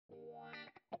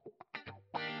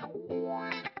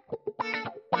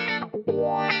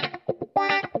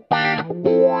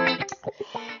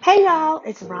Hey y'all,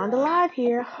 it's Rhonda Live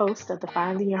here, host of the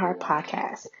Finding Your Heart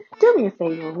podcast. Do me a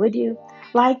favor, would you?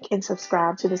 Like and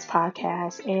subscribe to this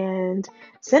podcast and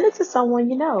send it to someone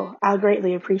you know. I'll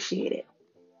greatly appreciate it.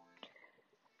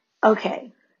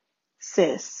 Okay,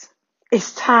 sis,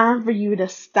 it's time for you to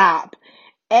stop.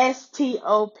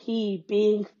 STOP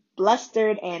being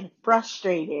flustered and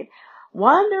frustrated,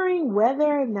 wondering whether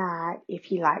or not if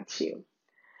he likes you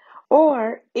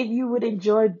or if you would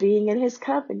enjoy being in his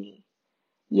company.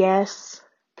 Yes,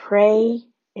 pray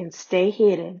and stay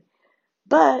hidden.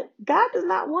 But God does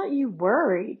not want you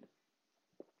worried.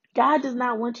 God does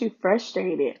not want you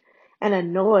frustrated and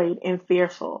annoyed and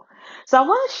fearful. So I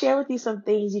want to share with you some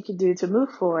things you can do to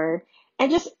move forward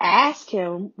and just ask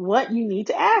him what you need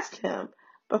to ask him.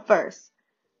 But first,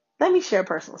 let me share a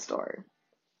personal story.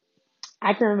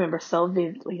 I can remember so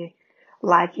vividly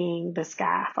liking this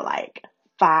guy for like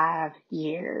 5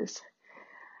 years.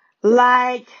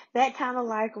 Like that kind of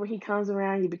like when he comes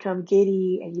around, you become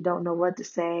giddy and you don't know what to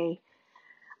say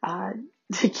uh,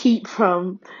 to keep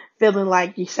from feeling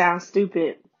like you sound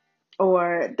stupid,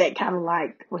 or that kind of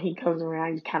like when he comes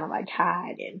around, you kind of like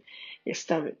hide and your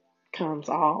stomach comes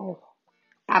all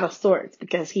out of sorts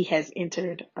because he has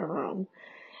entered a room.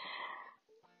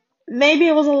 Maybe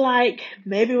it was a like,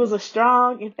 maybe it was a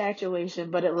strong infatuation,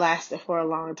 but it lasted for a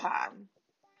long time.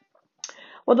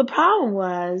 Well, the problem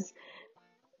was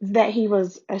that he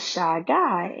was a shy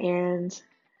guy, and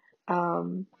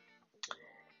um,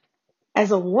 as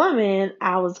a woman,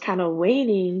 I was kind of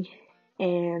waiting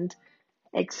and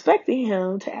expecting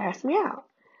him to ask me out.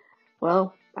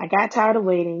 Well, I got tired of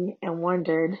waiting and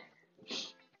wondered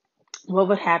what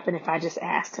would happen if I just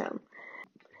asked him.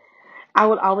 I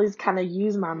would always kind of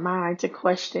use my mind to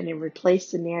question and replace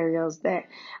scenarios that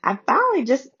I finally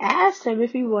just asked him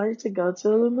if he wanted to go to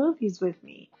the movies with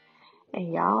me.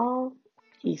 And y'all,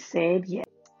 he said yes.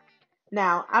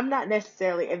 Now, I'm not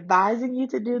necessarily advising you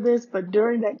to do this, but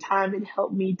during that time, it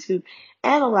helped me to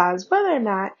analyze whether or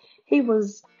not he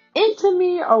was into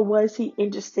me or was he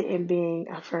interested in being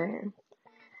a friend.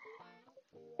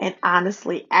 And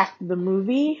honestly, after the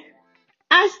movie,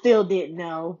 I still didn't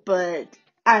know, but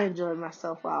I enjoyed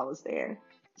myself while I was there.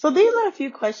 So these are a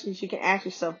few questions you can ask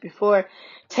yourself before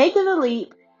taking the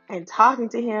leap and talking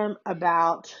to him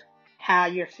about how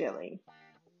you're feeling.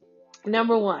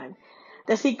 Number one,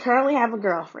 does he currently have a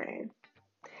girlfriend?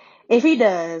 If he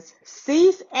does,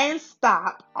 cease and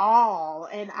stop all,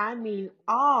 and I mean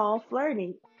all,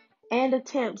 flirting and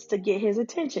attempts to get his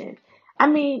attention. I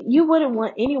mean, you wouldn't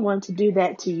want anyone to do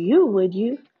that to you, would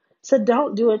you? So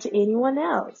don't do it to anyone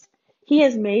else. He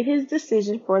has made his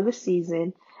decision for the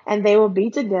season, and they will be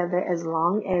together as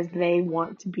long as they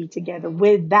want to be together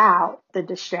without the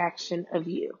distraction of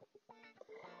you.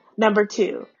 Number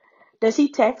two, does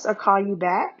he text or call you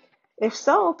back? If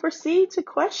so, proceed to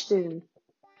question.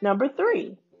 Number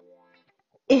three,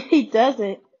 if he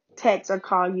doesn't text or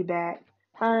call you back,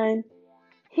 hun,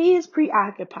 he is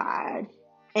preoccupied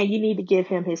and you need to give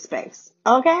him his space.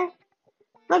 Okay?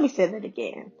 Let me say that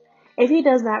again. If he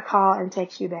does not call and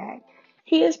text you back,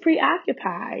 he is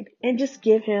preoccupied and just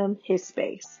give him his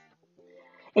space.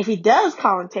 If he does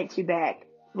call and text you back,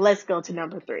 let's go to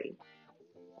number three.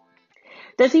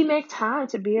 Does he make time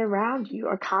to be around you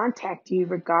or contact you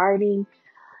regarding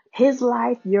his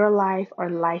life, your life, or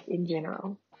life in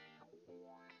general?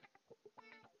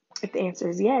 If the answer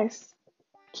is yes,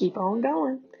 keep on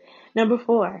going. Number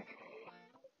four,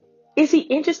 is he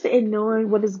interested in knowing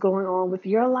what is going on with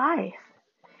your life?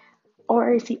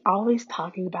 Or is he always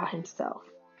talking about himself?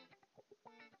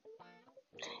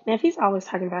 Now, if he's always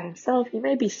talking about himself, he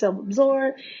may be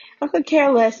self-absorbed or could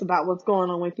care less about what's going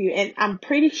on with you. And I'm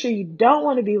pretty sure you don't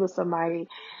want to be with somebody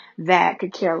that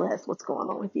could care less what's going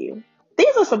on with you.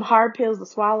 These are some hard pills to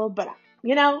swallow, but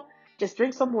just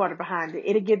drink some water behind it.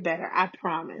 It'll get better, I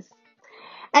promise.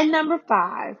 And number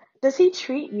five, does he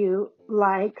treat you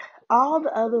like all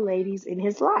the other ladies in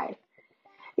his life?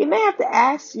 You may have to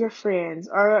ask your friends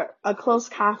or a close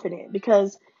confidant,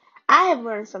 because I have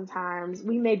learned sometimes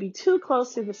we may be too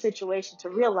close to the situation to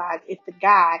realize if the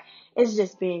guy is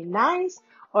just being nice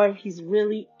or if he's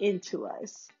really into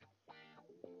us.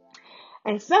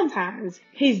 And sometimes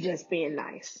he's just being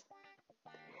nice.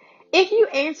 If you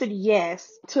answered yes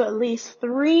to at least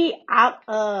 3 out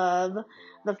of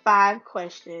the 5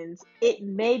 questions, it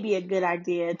may be a good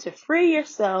idea to free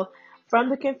yourself from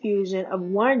the confusion of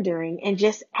wondering and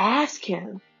just ask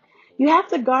him. You have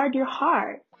to guard your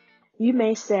heart. You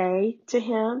may say to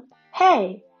him,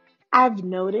 hey, I've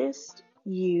noticed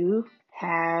you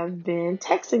have been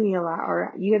texting me a lot,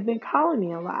 or you have been calling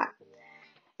me a lot.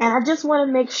 And I just want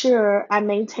to make sure I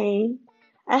maintain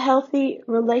a healthy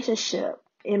relationship.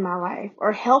 in my life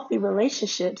or healthy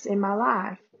relationships in my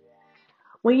life?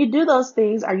 When you do those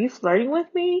things, are you flirting with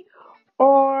me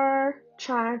or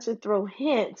trying to throw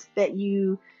hints that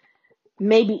you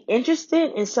may be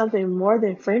interested in something more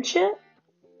than friendship?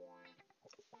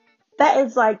 That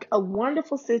is like a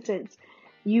wonderful sentence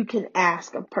you can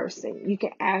ask a person. You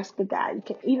can ask a guy. You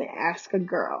can even ask a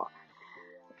girl.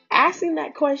 Asking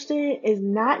that question is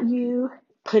not you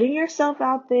putting yourself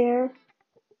out there.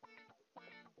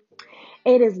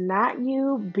 It is not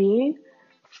you being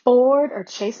forward or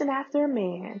chasing after a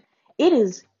man. It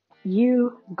is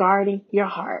you guarding your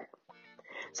heart.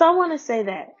 So I want to say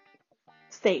that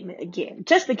statement again,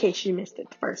 just in case you missed it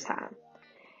the first time.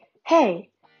 Hey,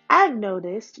 I've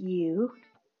noticed you, ...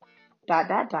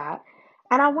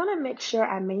 and I want to make sure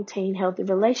I maintain healthy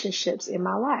relationships in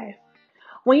my life.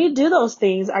 When you do those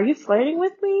things, are you flirting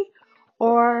with me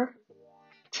or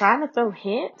trying to throw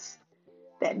hints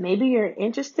that maybe you're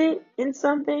interested in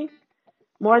something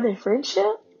more than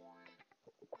friendship?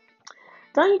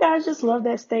 Don't you guys just love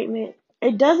that statement?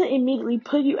 It doesn't immediately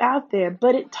put you out there,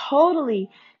 but it totally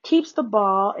keeps the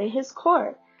ball in his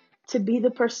court to be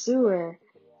the pursuer,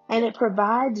 and it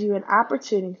provides you an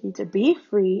opportunity to be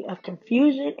free of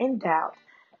confusion and doubt.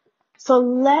 So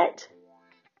let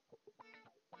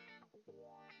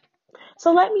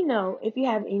me know if you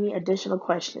have any additional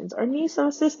questions or need some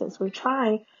assistance with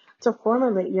trying to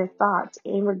formulate your thoughts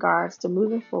in regards to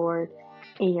moving forward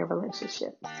in your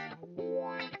relationships.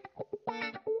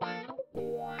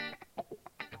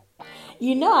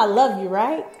 You know I love you,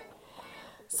 right?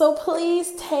 So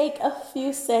please take a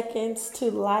few seconds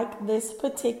to like this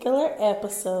particular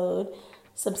episode,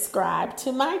 subscribe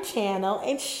to my channel,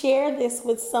 and share this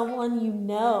with someone you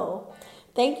know.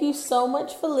 Thank you so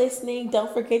much for listening.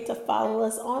 Don't forget to follow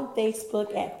us on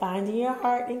Facebook at Finding Your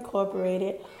Heart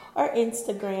Incorporated or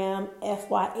Instagram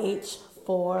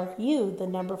FYH4U, the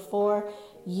number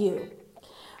 4U.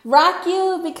 Rock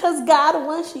you because God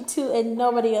wants you to, and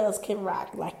nobody else can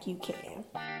rock like you can.